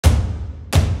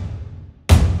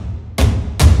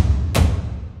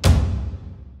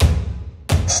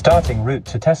Starting route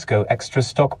to Tesco Extra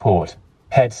Stockport.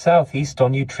 Head southeast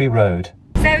on Yew Tree Road.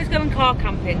 Sarah's going car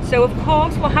camping, so of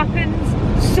course what happens?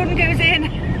 Sun goes in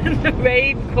and the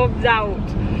rain comes out.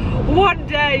 One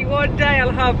day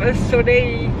I'll have a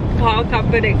sunny car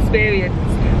camping experience.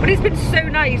 But it's been so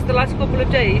nice the last couple of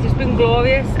days, it's been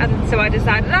glorious, and so I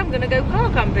decided I'm going to go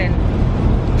car camping.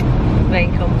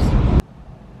 Rain comes.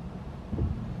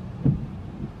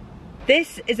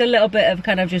 This is a little bit of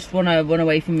kind of just run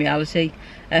away from reality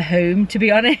at home, to be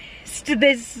honest.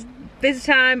 This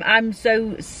time I'm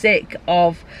so sick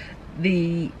of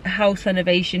the house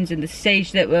renovations and the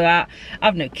stage that we're at.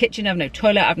 I've no kitchen, I've no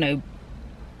toilet, I've no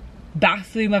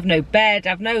bathroom, I've no bed,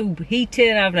 I've no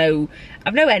heating, I've no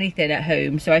anything at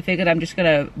home. So I figured I'm just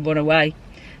gonna run away.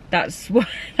 That's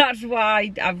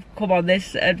why I've come on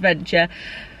this adventure.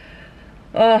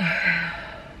 Oh,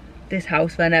 this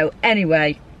house reno.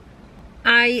 Anyway,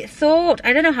 I thought,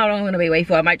 I don't know how long I'm going to be away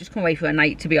for. I might just come away for a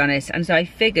night, to be honest. And so I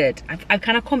figured I've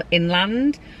kind of come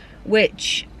inland,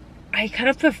 which I kind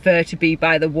of prefer to be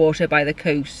by the water, by the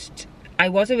coast. I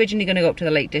was originally going to go up to the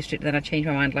Lake District, then I changed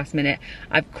my mind last minute.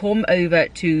 I've come over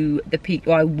to the Peak,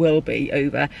 or I will be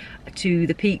over to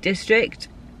the Peak District.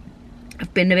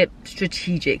 I've been a bit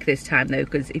strategic this time though,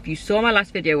 because if you saw my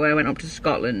last video where I went up to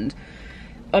Scotland,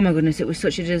 oh my goodness, it was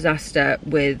such a disaster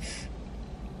with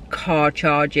car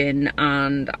charging,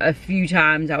 and a few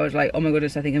times I was like, oh my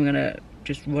goodness, I think I'm gonna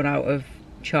just run out of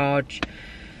charge.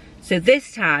 So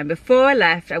this time, before I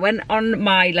left, I went on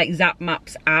my like Zap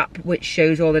Maps app, which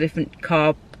shows all the different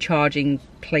car charging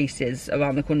places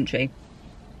around the country.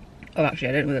 Oh, actually,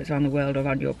 I don't know whether it's around the world or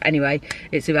around Europe. Anyway,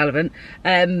 it's irrelevant.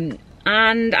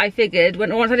 And I figured,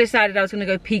 once I decided I was going to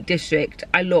go Peak District,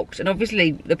 I looked, and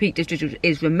obviously the Peak District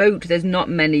is remote. There's not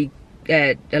many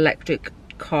electric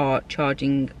car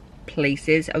charging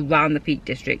places around the Peak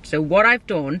District. So what I've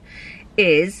done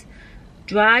is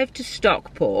drive to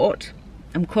Stockport.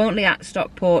 I'm currently at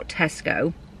Stockport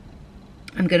Tesco.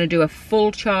 I'm going to do a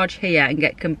full charge here and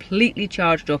get completely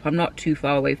charged up. I'm not too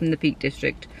far away from the Peak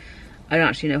District. I don't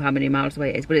actually know how many miles away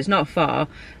it is, but it's not far.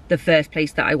 The first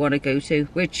place that I want to go to,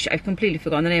 which I've completely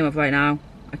forgotten the name of right now.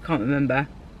 I can't remember.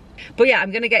 But yeah,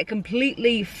 I'm going to get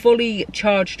completely, fully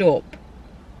charged up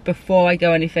before I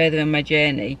go any further in my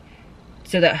journey,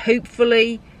 so that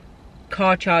hopefully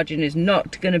car charging is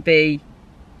not going to be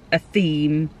a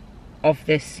theme of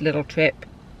this little trip,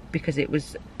 because it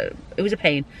was a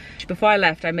pain. Before I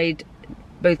left, I made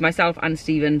both myself and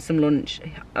Stephen some lunch.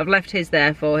 I've left his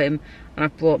there for him and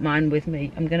I've brought mine with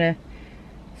me. I'm gonna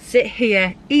sit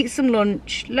here, eat some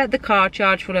lunch, let the car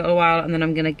charge for a little while, and then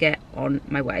I'm gonna get on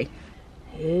my way.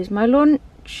 Here's my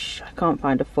lunch. I can't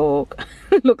find a fork.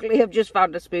 Luckily I've just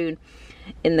found a spoon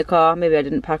in the car. Maybe I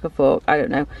didn't pack a fork, I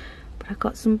don't know. But I've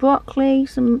got some broccoli,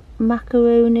 some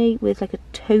macaroni with like a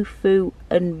tofu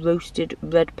and roasted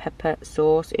red pepper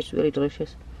sauce. It's really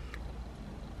delicious.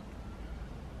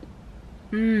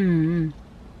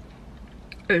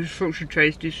 It's such a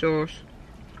tasty sauce.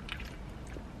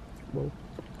 Whoa.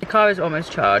 The car is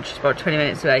almost charged. It's about 20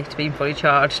 minutes away to being fully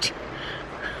charged.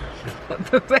 But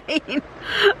the rain,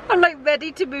 I'm like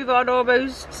ready to move on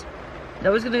almost. I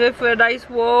was gonna go for a nice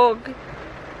walk.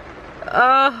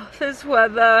 Oh, this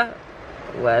weather.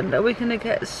 When are we gonna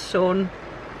get sun?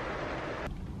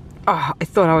 Oh, I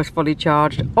thought I was fully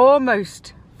charged.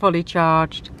 Almost fully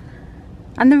charged.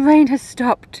 And the rain has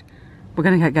stopped. We're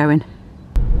gonna get going.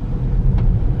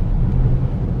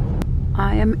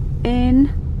 I am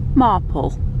in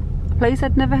Marple, a place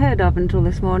I'd never heard of until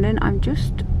this morning. I'm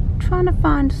just trying to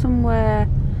find somewhere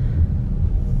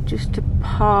just to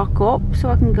park up so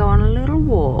I can go on a little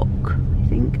walk. I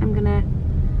think I'm gonna,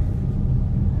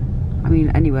 I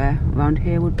mean, anywhere around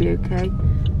here would be okay.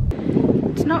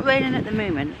 It's not raining at the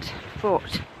moment,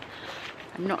 but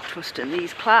I'm not trusting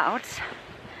these clouds.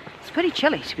 It's pretty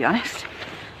chilly, to be honest,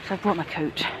 so I brought my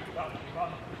coat.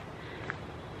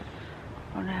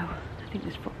 Oh no, I think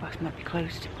this footpath might be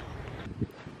closed.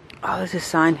 Oh, there's a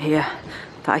sign here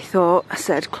that I thought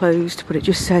said closed, but it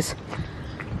just says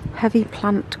heavy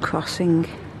plant crossing.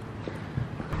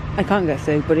 I can't get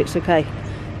through, but it's okay.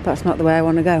 That's not the way I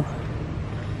want to go.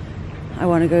 I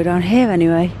want to go down here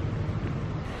anyway.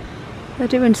 They're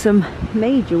doing some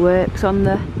major works on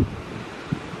the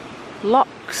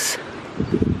locks.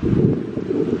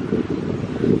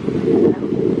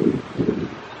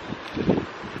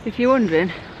 If you're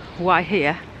wondering why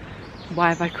here, why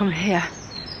have I come here?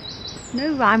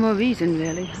 No rhyme or reason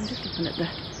really. I'm just looking at the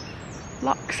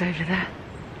locks over there.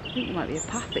 I think there might be a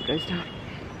path that goes down.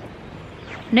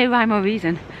 No rhyme or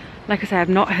reason. Like I say, I've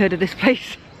not heard of this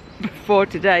place before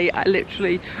today. I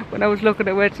literally, when I was looking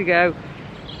at where to go,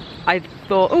 I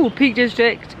thought, oh, Peak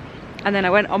District. And then I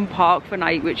went on Park for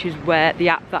Night, which is where the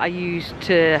app that I use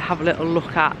to have a little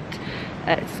look at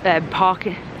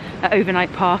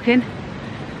overnight parking.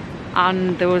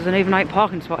 And there was an overnight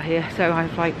parking spot here, so I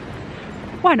was like,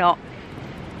 why not?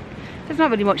 There's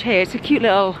not really much here. It's a cute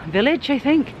little village, I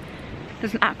think.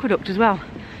 There's an aqueduct as well.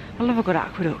 I love a good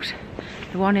aqueduct.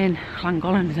 The one in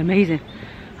Llangollen is amazing.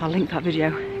 I'll link that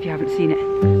video if you haven't seen it.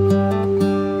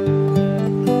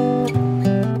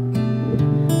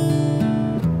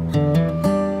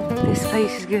 This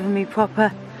place is giving me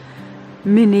proper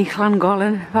mini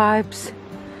Llangollen vibes.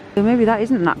 So maybe that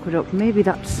isn't an aqueduct, maybe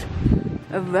that's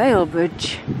a rail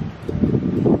bridge.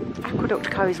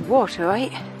 Aqueduct carries water,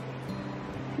 right?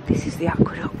 This is the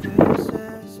aqueduct.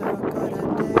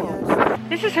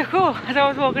 This is so cool. As I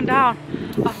was walking down,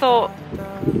 I thought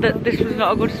that this was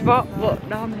not a good spot, but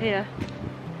now I'm here.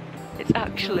 It's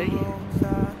actually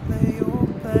pretty cool.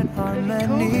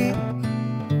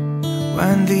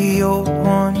 When the old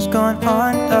one's gone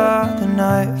under the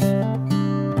knife,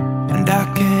 and I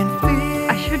can feel.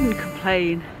 I shouldn't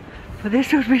complain, but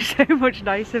this would be so much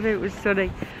nicer if it was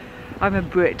sunny. I'm a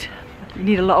Brit. You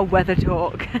need a lot of weather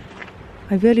talk.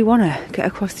 I really want to get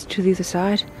across to the other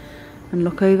side and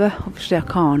look over. Obviously I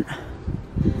can't.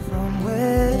 From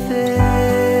within,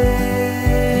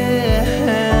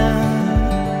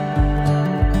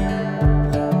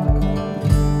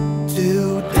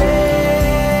 today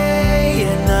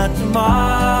and not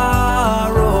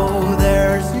tomorrow,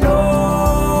 there's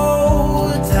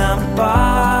no time to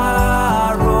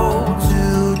borrow.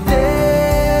 Today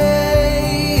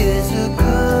is a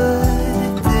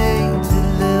good day to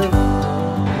live.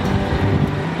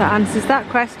 That answers that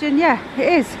question. Yeah, it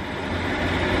is.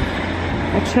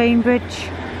 A train bridge.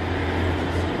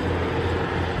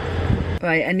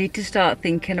 Right, I need to start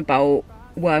thinking about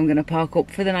where I'm going to park up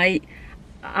for the night.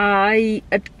 I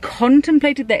had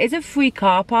contemplated, there is a free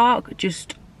car park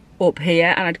just up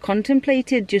here, and I'd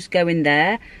contemplated just going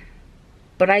there,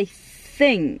 but I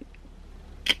think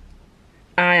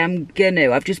I am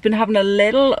gonna. I've just been having a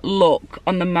little look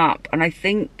on the map, and I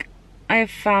think I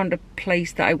have found a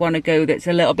place that I want to go that's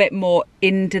a little bit more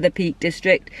into the Peak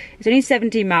District. It's only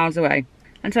 17 miles away,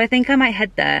 and so I think I might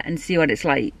head there and see what it's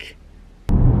like.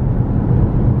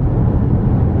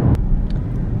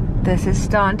 This is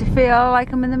starting to feel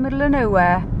like I'm in the middle of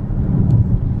nowhere.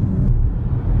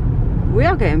 We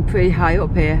are getting pretty high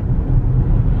up here.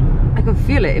 I can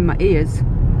feel it in my ears.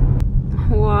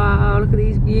 Wow, look at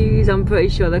these views. I'm pretty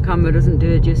sure the camera doesn't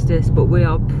do it justice, but we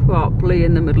are properly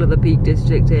in the middle of the Peak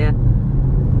District here.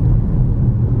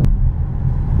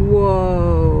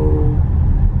 Whoa.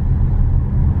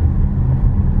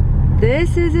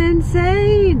 This is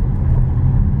insane.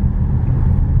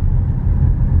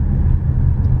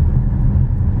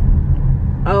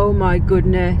 Oh my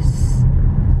goodness.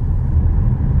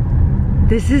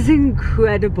 This is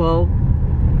incredible.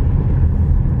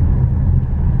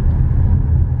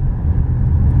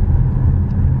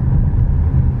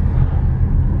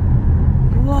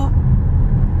 What?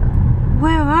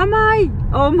 Where am I?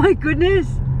 Oh my goodness.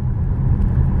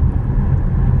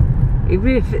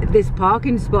 Even if this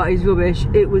parking spot is rubbish,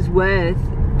 it was worth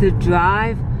the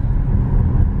drive.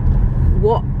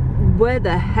 What? Where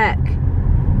the heck?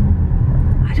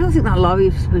 I don't think that lorry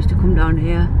is supposed to come down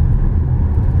here.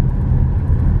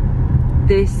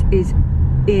 This is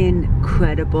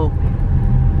incredible.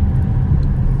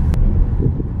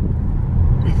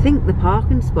 I think the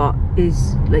parking spot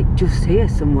is like just here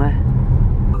somewhere.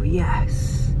 Oh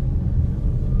yes.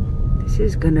 This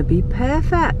is gonna be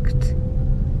perfect.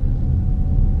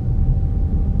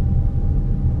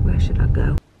 Where should I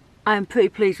go? I'm pretty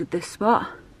pleased with this spot.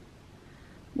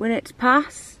 Winnet's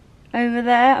Pass over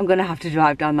there. I'm gonna have to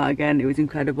drive down that again. It was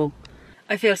incredible.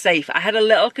 I feel safe. I had a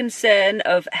little concern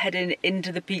of heading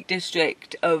into the Peak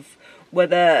District, of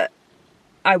whether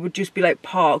I would just be like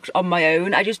parked on my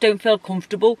own. I just don't feel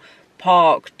comfortable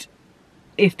parked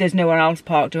if there's no one else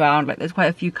parked around. Like, there's quite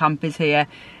a few campers here.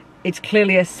 It's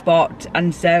clearly a spot,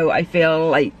 and so I feel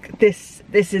like this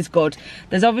is good.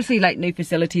 There's obviously like no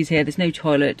facilities here. There's no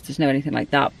toilets, there's no anything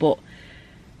like that, but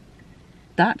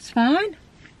that's fine.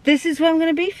 This is where I'm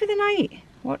going to be for the night.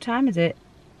 What time is it?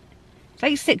 It's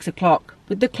like 6 o'clock.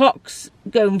 With the clocks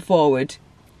going forward,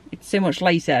 it's so much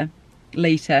later.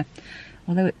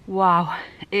 Although wow,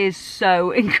 it is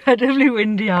so incredibly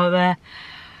windy out there.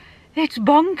 It's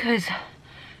bonkers.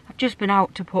 I've just been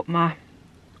out to put my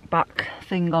back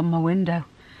thing on my window.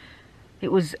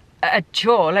 It was a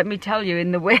chore, let me tell you,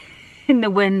 in the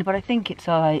wind, but I think it's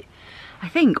alright. I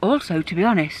think also, to be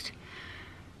honest,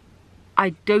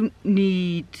 I don't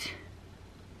need,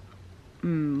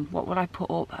 what will I put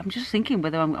up? I'm just thinking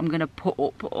whether I'm going to put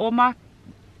up all my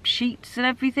sheets and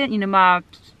everything, you know, my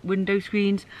window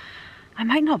screens, I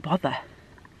might not bother.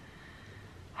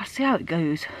 I'll see how it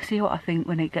goes, see what I think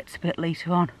when it gets a bit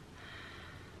later on.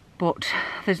 But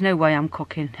there's no way I'm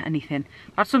cooking anything.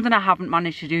 That's something I haven't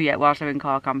managed to do yet whilst I'm in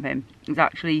car camping, is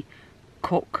actually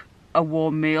cook a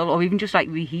warm meal, or even just like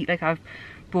reheat. Like I've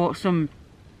bought some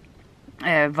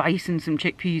rice and some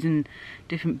chickpeas and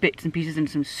different bits and pieces and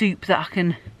some soup that I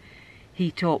can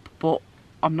heat up, but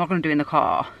I'm not going to do it in the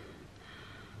car.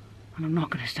 And I'm not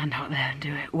going to stand out there and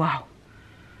do it. Wow.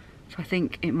 So I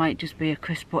think it might just be a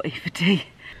crisp butty for tea.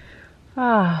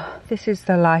 Ah, this is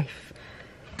the life.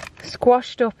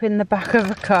 Squashed up in the back of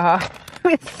a car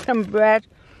with some bread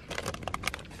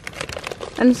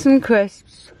and some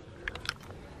crisps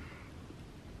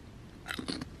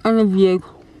and a view.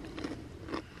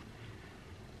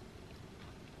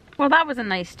 Well, that was a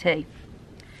nice tea.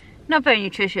 Not very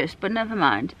nutritious, but never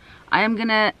mind. I am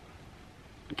gonna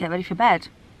get ready for bed,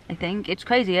 I think. It's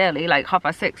crazy early, like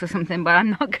 6:30 or something, but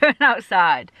I'm not going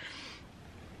outside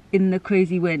in the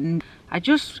crazy wind. I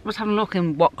just was having a look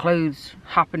in what clothes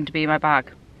happened to be in my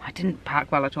bag. I didn't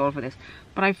pack well at all for this,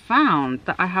 but I found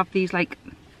that I have these like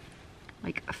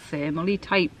thermally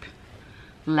type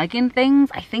legging things.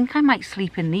 I think I might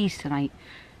sleep in these tonight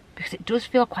because it does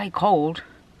feel quite cold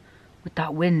with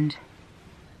that wind.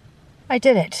 I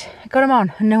did it. I got them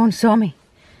on and no one saw me.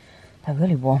 They're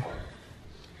really warm.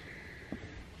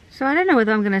 So I don't know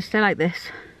whether I'm going to stay like this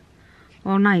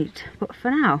all night, but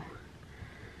for now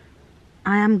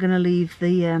I am going to leave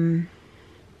the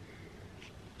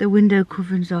window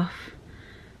coverings off.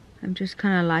 I'm just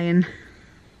kind of lying,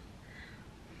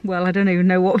 well, I don't even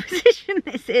know what position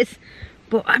this is,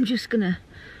 but I'm just going to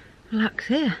relax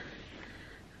here.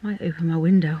 I might open my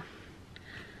window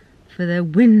for the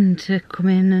wind to come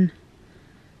in and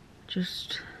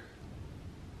just,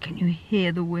 can you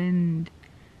hear the wind?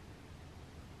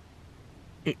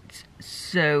 It's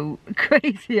so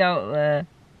crazy out there.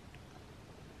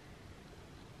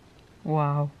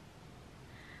 Wow.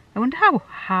 I wonder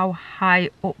how high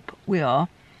up we are.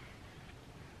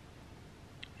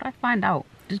 What do I find out?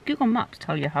 Does Google Maps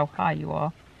tell you how high you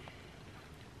are?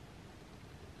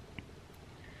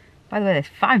 By the way, there's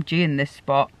 5G in this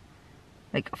spot.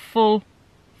 Like full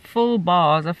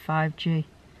bars of 5G.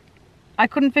 I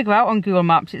couldn't figure out on Google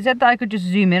Maps. It said that I could just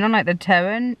zoom in on like the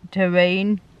terrain,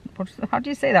 how do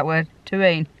you say that word?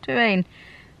 Terrain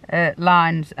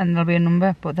lines, and there'll be a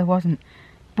number, but there wasn't.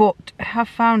 But I have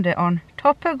found it on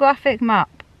topographic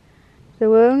map. So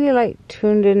we're only like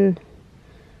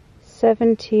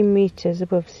 270 meters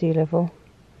above sea level.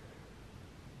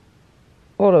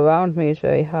 All around me is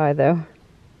very high though.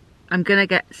 I'm gonna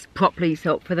get properly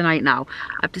set up for the night now.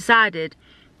 I've decided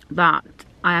that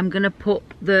I am gonna put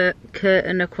the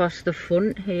curtain across the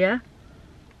front here.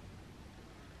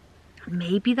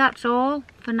 Maybe that's all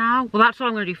for now. Well, that's all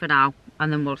I'm gonna do for now,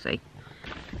 and then we'll see.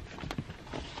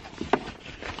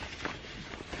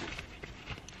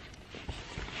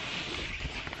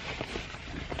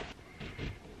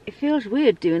 It feels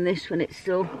weird doing this when it's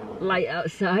still light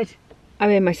outside.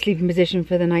 I'm in my sleeping position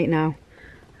for the night now.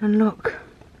 And look,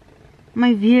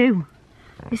 my view.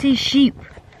 I see sheep.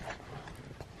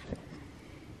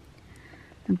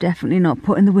 I'm definitely not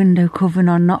putting the window covering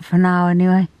on, not for now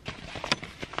anyway.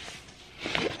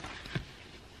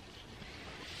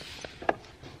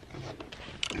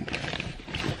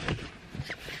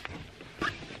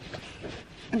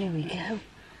 There we go.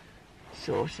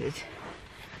 Sorted.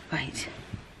 Right.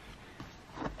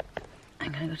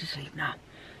 I'm gonna go to sleep now.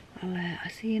 I'll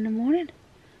see you in the morning.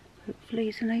 Hopefully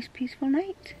it's a nice peaceful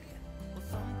night.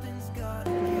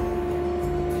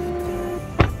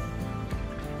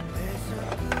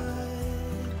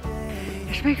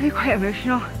 It's making me quite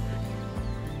emotional.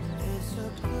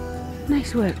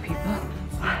 Nice work, people.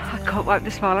 I can't wipe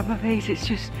the smile off my face. It's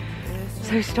just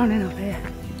so stunning up here.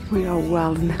 We are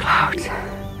well in the clouds.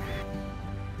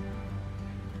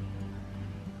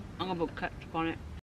 I'm gonna put ketchup on it.